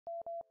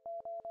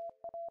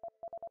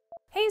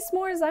Hey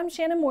S'mores, I'm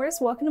Shannon Morse.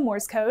 Welcome to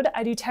Morse Code.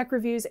 I do tech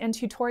reviews and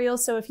tutorials,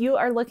 so if you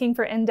are looking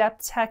for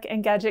in-depth tech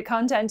and gadget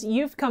content,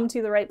 you've come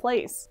to the right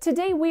place.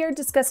 Today we are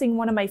discussing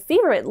one of my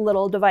favorite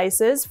little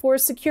devices for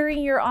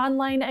securing your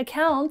online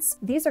accounts.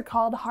 These are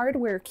called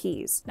hardware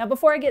keys. Now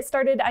before I get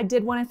started, I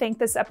did want to thank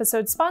this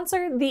episode's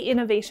sponsor, the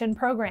Innovation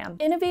Program.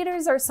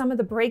 Innovators are some of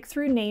the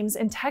breakthrough names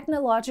in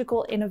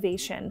technological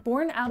innovation,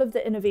 born out of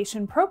the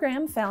Innovation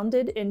Program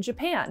founded in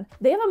Japan.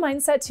 They have a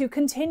mindset to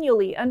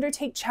continually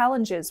undertake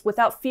challenges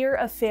without fear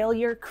of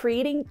failure,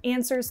 creating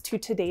answers to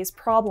today's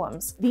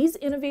problems. These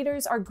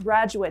innovators are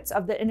graduates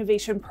of the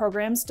Innovation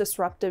Program's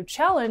Disruptive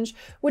Challenge,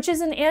 which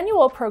is an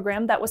annual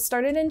program that was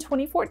started in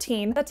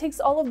 2014 that takes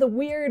all of the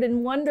weird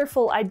and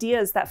wonderful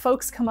ideas that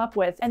folks come up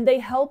with, and they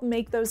help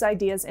make those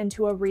ideas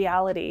into a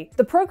reality.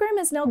 The program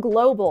is now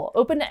global,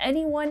 open to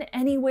anyone,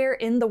 anywhere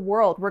in the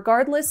world,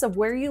 regardless of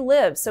where you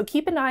live, so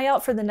keep an eye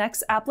out for the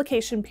next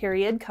application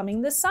period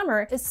coming this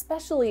summer,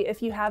 especially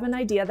if you have an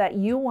idea that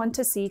you want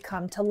to see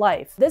come to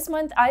life. This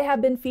month, I have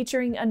been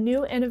featuring a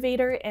new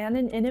innovator and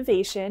an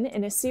innovation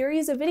in a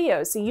series of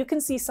videos so you can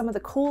see some of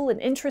the cool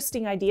and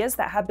interesting ideas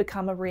that have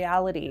become a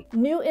reality.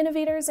 New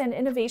innovators and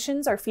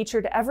innovations are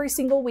featured every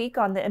single week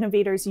on the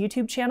Innovators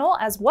YouTube channel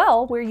as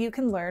well, where you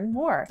can learn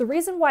more. The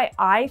reason why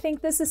I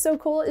think this is so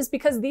cool is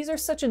because these are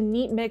such a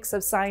neat mix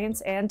of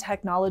science and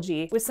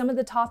technology, with some of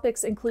the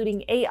topics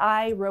including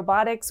AI,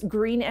 robotics,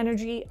 green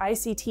energy,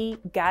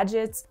 ICT,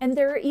 gadgets, and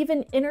there are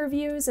even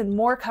interviews and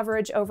more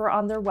coverage over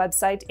on their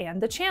website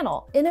and the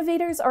channel.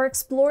 Innovators are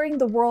exploring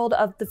the world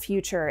of the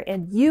future,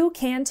 and you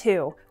can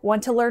too.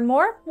 Want to learn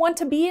more? Want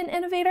to be an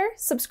innovator?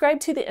 Subscribe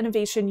to the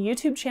Innovation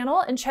YouTube channel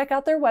and check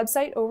out their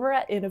website over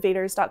at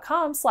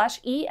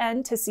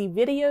innovators.com/en to see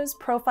videos,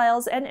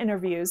 profiles, and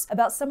interviews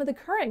about some of the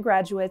current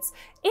graduates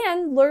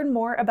and learn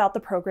more about the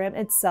program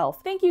itself.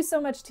 Thank you so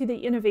much to the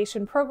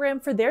Innovation Program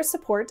for their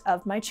support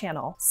of my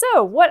channel.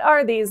 So, what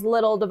are these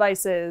little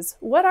devices?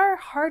 What are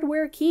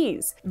hardware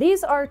keys?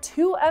 These are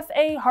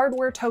 2FA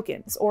hardware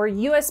tokens, or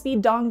USB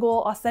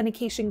dongle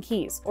authentication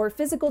keys, or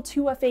physical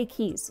 2FA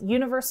keys,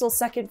 universal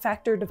second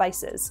factor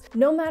devices.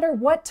 No matter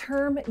what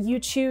term you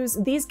choose,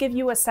 these give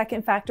you a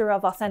second factor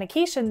of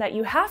authentication that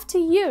you have to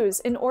use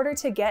in order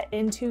to get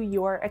into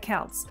your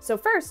accounts. So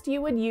first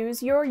you would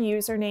use your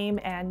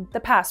username and the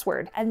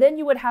password, and then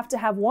you would have to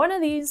have one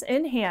of these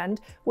in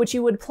hand, which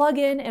you would plug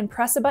in and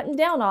press a button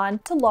down on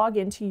to log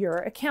into your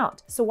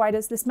account. So why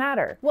does this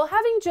matter? Well,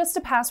 having just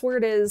a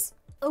password is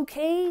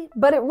okay,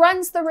 but it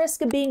runs the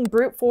risk of being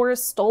brute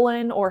force,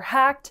 stolen, or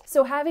hacked,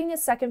 so having a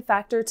second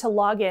factor to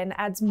log in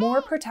adds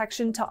more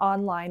protection to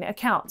online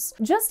accounts.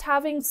 Just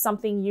having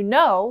something you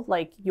know,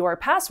 like your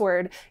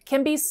password,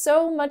 can be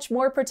so much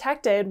more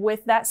protected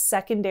with that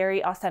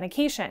secondary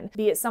authentication,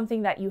 be it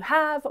something that you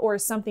have or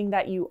something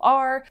that you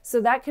are. So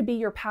that could be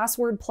your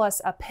password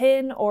plus a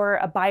PIN or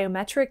a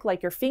biometric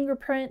like your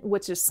fingerprint,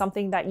 which is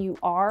something that you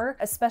are,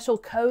 a special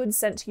code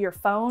sent to your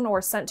phone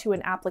or sent to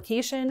an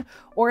application,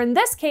 or in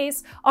this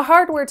case, a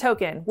hardware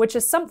token, which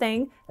is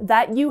something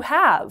that you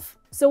have.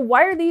 So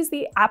why are these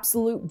the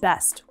absolute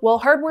best? Well,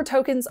 hardware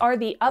tokens are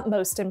the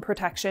utmost in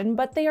protection,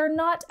 but they are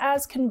not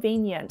as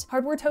convenient.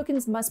 Hardware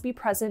tokens must be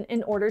present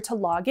in order to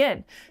log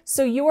in.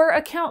 So your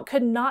account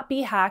could not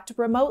be hacked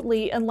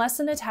remotely unless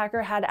an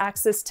attacker had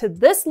access to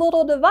this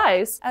little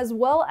device, as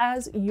well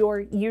as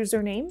your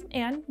username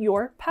and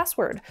your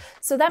password.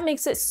 So that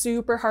makes it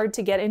super hard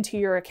to get into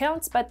your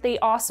accounts, but they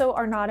also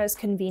are not as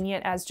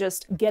convenient as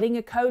just getting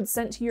a code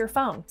sent to your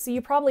phone. So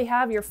you probably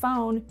have your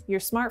phone,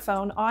 your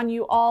smartphone, on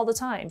you all the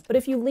time. But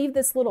if you leave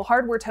this little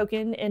hardware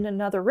token in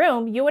another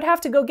room, you would have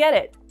to go get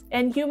it.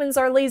 And humans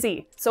are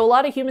lazy. So a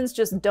lot of humans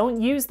just don't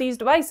use these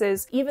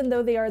devices, even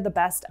though they are the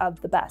best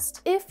of the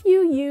best. If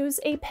you use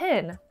a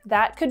PIN,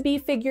 that could be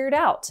figured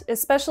out,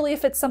 especially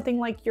if it's something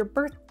like your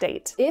birth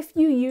date. If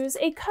you use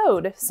a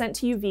code sent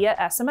to you via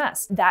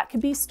SMS, that could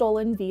be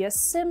stolen via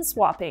SIM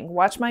swapping.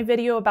 Watch my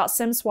video about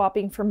SIM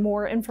swapping for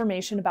more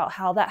information about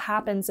how that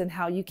happens and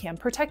how you can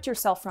protect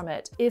yourself from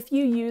it. If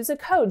you use a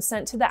code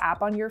sent to the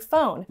app on your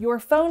phone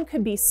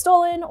could be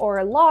stolen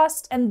or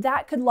lost, and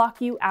that could lock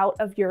you out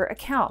of your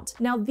account.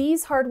 Now,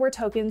 these hardware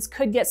tokens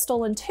could get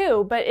stolen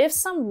too, but if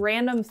some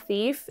random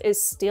thief is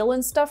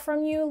stealing stuff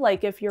from you,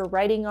 like if you're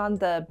riding on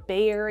the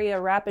Bay Area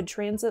Rapid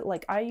Transit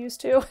like I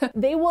used to,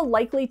 they will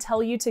likely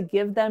tell you to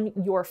give them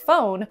your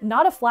phone,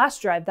 not a flash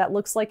drive that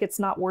looks like it's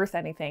not worth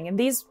anything. And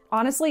these,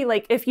 honestly,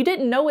 like if you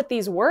didn't know what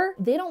these were,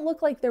 they don't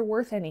look like they're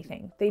worth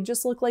anything. They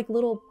just look like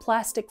little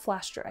plastic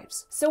flash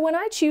drives. So when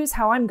I choose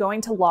how I'm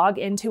going to log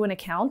into an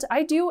account,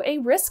 I do a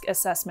risk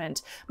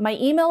assessment. My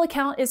email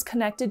account is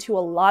connected to a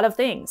lot of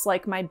things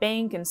like my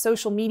bank and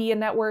social media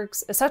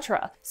networks,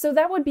 etc. So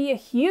that would be a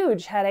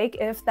huge headache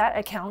if that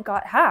account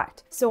got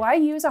hacked. So I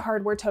use a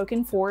hardware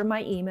token for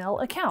my email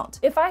account.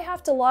 If I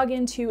have to log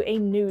into a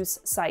news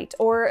site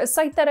or a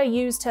site that I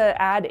use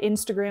to add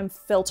Instagram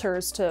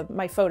filters to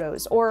my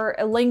photos or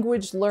a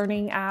language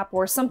learning app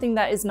or something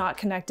that is not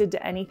connected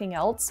to anything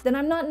else, then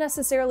I'm not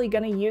necessarily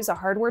going to use a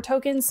hardware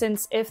token,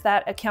 since if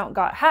that account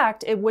got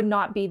hacked, it would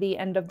not be the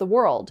end of the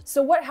world.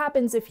 So what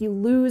happens if you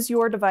lose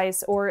your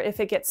device or if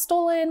it gets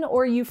stolen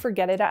or you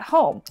forget it at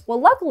home? Well,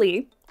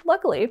 luckily,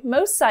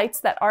 most sites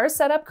that are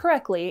set up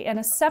correctly and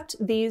accept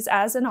these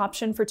as an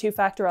option for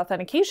two-factor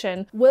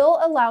authentication will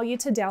allow you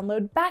to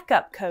download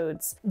backup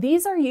codes.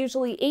 These are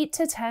usually 8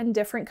 to 10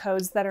 different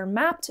codes that are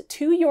mapped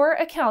to your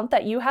account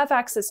that you have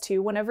access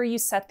to whenever you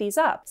set these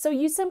up. So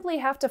you simply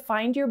have to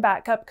find your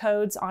backup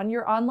codes on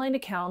your online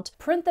account,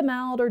 print them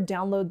out or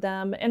download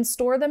them, and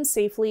store them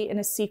safely in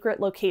a secret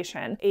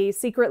location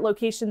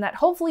that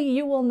hopefully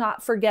you will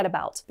not forget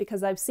about,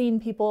 because I've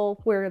seen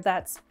people where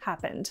that's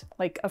happened.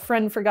 Like a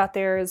friend forgot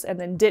theirs and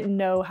then didn't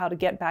know how to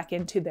get back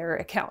into their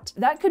account.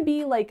 That could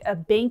be like a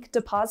bank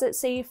deposit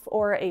safe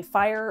or a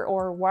fire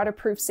or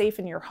waterproof safe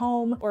in your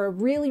home, or a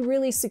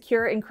really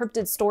secure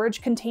encrypted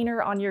storage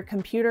container on your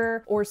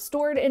computer, or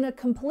stored in a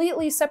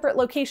completely separate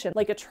location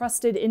like a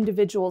trusted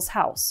individual's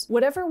house.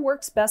 Whatever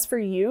works best for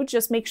you,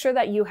 just make sure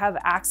that you have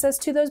access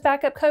to those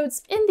backup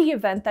codes in the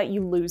event that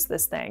you lose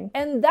this thing.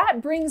 And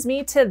that brings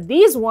me to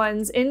these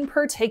ones in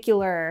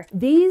particular.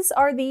 These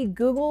are the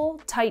Google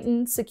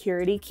Titan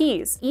security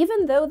keys.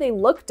 Even though they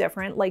look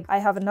different, like I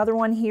have another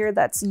one here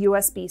that's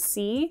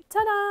USB-C.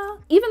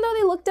 Ta-da! Even though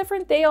they look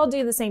different, they all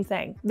do the same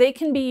thing. They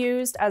can be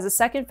used as a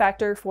second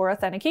factor for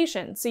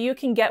authentication. So you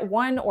can get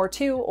 1 or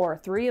 2 or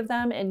 3 of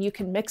them, and you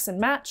can mix and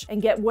match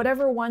and get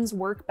whatever ones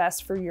work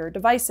best for your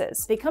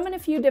devices. They come in a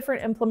few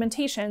different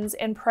implementations,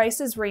 and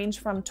prices range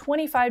from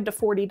 $25 to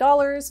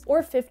 $40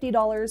 or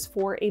 $50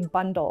 for a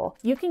bundle.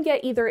 You can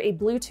get either a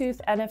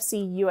Bluetooth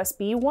NFC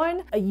USB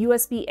one, a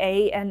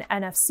USB-A and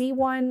NFC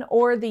one,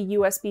 or the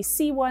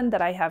USB-C one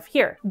that I have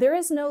here. There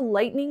is no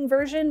Lightning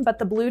version, but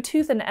the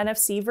Bluetooth and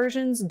NFC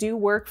versions do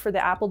work for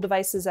the Apple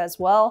devices as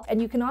well,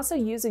 and you can also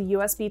use a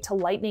USB to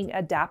Lightning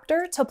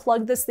adapter to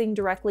plug this thing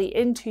directly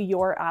into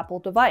your Apple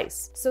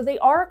device. So they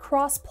are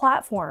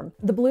cross-platform.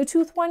 The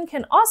Bluetooth one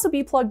can also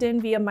be plugged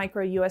in via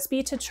micro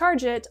USB to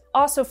charge it,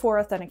 also for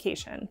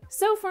authentication.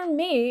 So for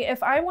me,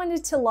 if I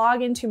wanted to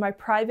log into my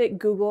private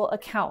Google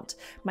account,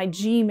 my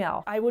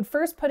Gmail, I would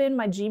first put in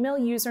my Gmail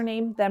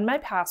username, then my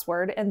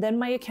password, and then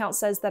my account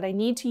says that I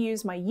need to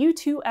use my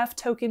U2F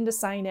token to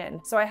sign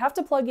in. So I have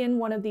to plug in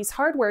one of these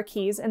hardware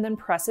keys and then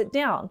press it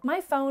down. My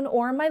phone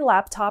or my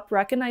laptop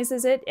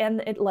recognizes it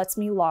and it lets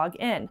me log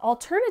in.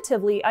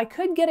 Alternatively, I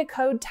could get a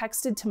code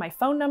texted to my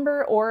phone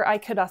number, or I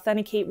could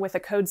authenticate with a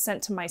code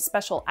sent to my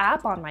special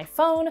app on my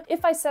phone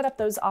if I set up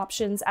those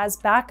options as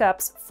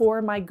backups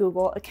for my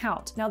Google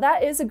account. Now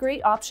that is a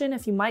great option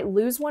if you might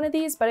lose one of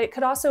these, but it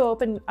could also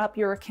open up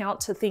your account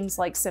to things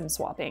like SIM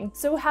swapping.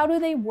 So how do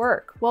they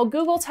work? Well,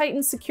 Google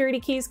Titan security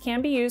keys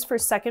can be used for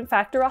second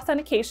factor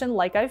authentication,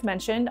 like I've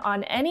mentioned,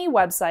 on any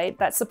website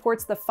that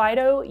supports the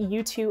FIDO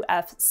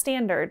U2F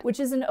standard, which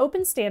is an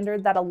open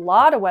standard that a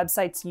lot of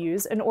websites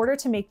use in order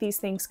to make these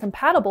things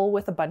compatible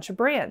with a bunch of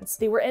brands.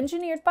 They were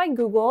engineered by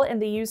Google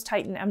and they use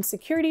Titan M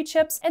security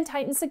chips, and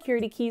Titan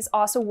security keys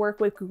also work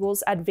with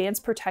Google's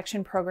advanced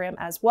protection program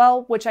as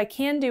well, which I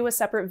can do a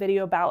separate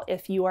video about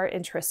if you are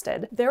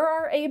interested. There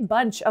are a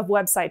bunch of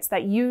websites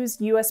that use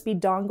USB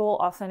dongle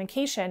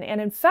authentication,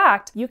 and in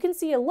fact, you can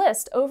see a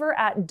list over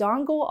at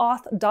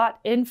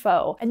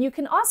dongleauth.info, and you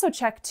can also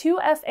check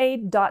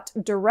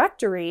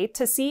 2FA.directory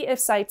to see if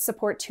sites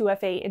support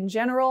 2FA in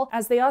general,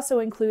 as they also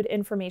include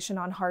information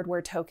on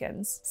hardware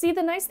tokens. See,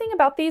 the nice thing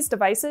about these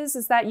devices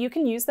is that you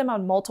can use them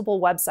on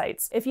multiple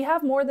websites. If you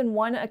have more than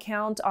one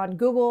account on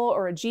Google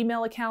or a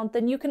Gmail account,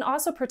 then you can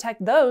also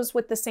protect those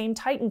with the same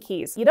Titan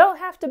keys. You don't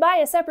have to buy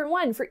a separate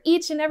one for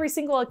each and every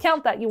single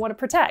account that you want to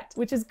protect,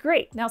 which is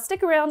great. Now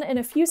stick around, in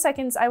a few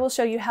seconds I will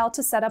show you how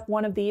to set up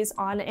one of these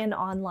on an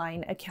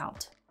online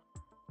account.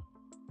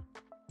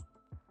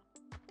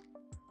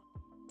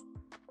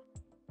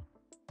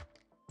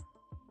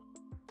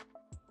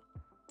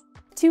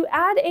 To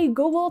add a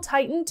Google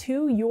Titan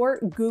to your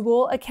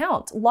Google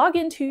account, log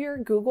into your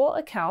Google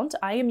account.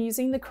 I am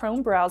using the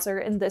Chrome browser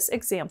in this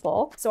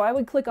example. So I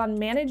would click on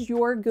Manage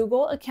Your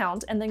Google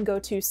Account and then go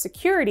to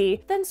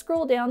Security, then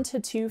scroll down to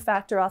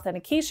Two-Factor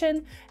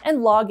Authentication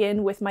and log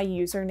in with my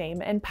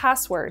username and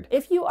password.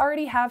 If you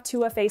already have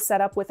 2FA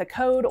set up with a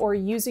code or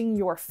using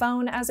your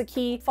phone as a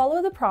key,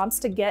 follow the prompts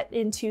to get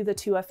into the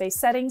 2FA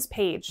settings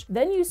page.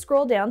 Then you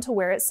scroll down to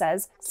where it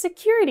says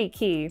Security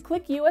Key.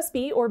 Click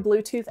USB or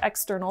Bluetooth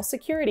external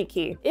security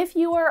key. If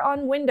you are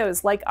on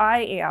Windows like I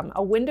am,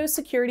 a Windows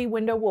security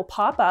window will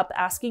pop up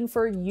asking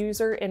for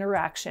user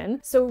interaction.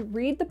 So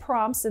read the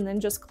prompts and then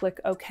just click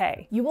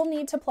OK. You will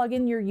need to plug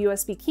in your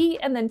USB key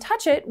and then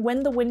touch it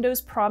when the Windows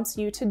prompts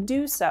you to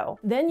do so.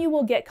 Then you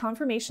will get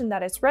confirmation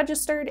that it's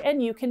registered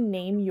and you can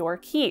name your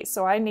key.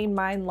 So I named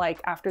mine like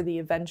after the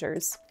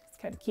Avengers.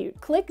 Kind of cute.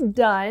 Click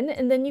done,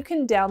 and then you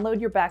can download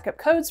your backup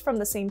codes from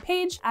the same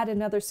page, add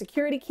another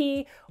security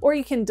key, or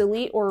you can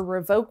delete or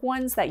revoke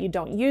ones that you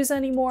don't use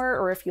anymore,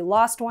 or if you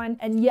lost one.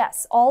 And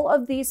yes, all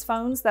of these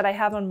phones that I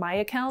have on my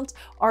account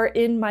are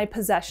in my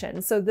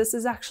possession. So this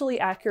is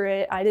actually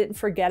accurate. I didn't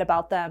forget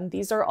about them.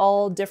 These are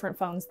all different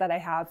phones that I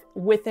have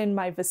within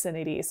my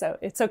vicinity. So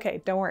it's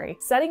okay, don't worry.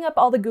 Setting up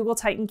all the Google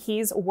Titan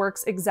keys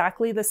works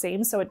exactly the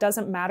same, so it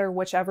doesn't matter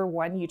whichever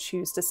one you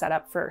choose to set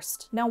up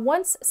first. Now,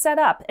 once set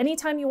up,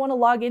 anytime you want to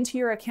log into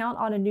your account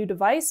on a new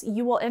device,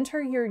 you will enter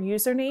your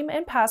username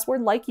and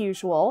password like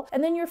usual,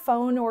 and then your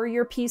phone or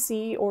your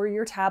PC or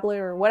your tablet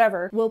or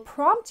whatever will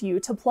prompt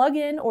you to plug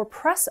in or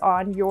press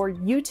on your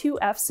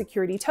U2F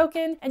security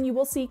token, and you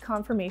will see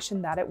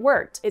confirmation that it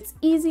worked. It's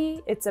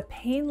easy, it's a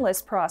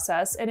painless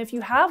process, and if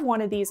you have one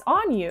of these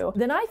on you,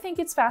 then I think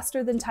it's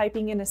faster than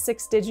typing in a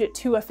 6-digit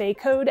 2FA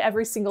code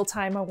every single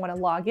time I want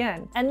to log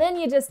in. And then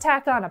you just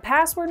tack on a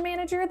password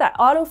manager that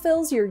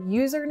autofills your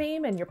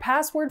username and your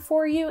password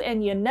for you,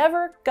 and you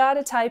never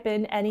gotta type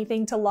in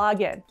anything to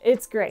log in.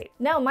 It's great.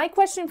 Now, my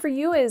question for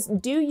you is,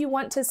 do you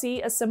want to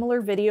see a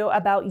similar video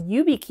about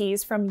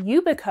YubiKeys from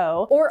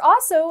Yubico, or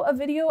also a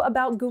video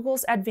about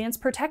Google's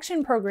Advanced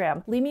Protection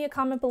Program? Leave me a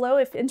comment below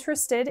if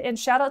interested, and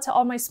shout out to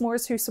all my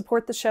s'mores who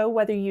support the show,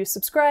 whether you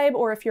subscribe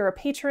or if you're a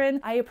patron.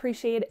 I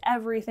appreciate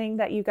everything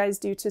that you guys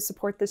do to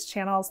support this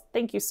channel.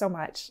 Thank you so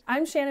much.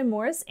 I'm Shannon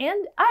Morris,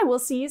 and I will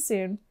see you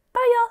soon.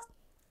 Bye, y'all.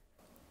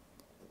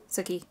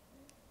 Suki,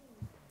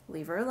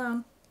 leave her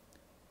alone.